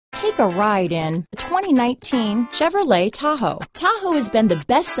Take a ride in the 2019 Chevrolet Tahoe. Tahoe has been the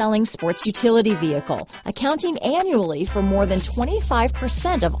best-selling sports utility vehicle, accounting annually for more than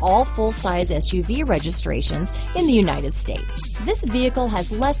 25% of all full-size SUV registrations in the United States. This vehicle has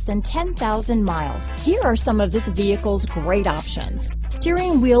less than 10,000 miles. Here are some of this vehicle's great options: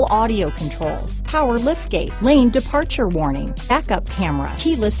 steering wheel audio controls, power liftgate, lane departure warning, backup camera,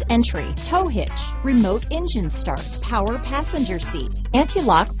 keyless entry, tow hitch, remote engine start, power passenger seat,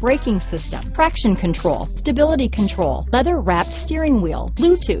 anti-lock braking system, traction control, stability control, leather-wrapped steering wheel,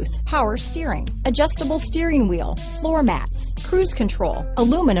 Bluetooth, power steering, adjustable steering wheel, floor mats, cruise control,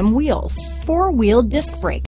 aluminum wheels, four-wheel disc brakes.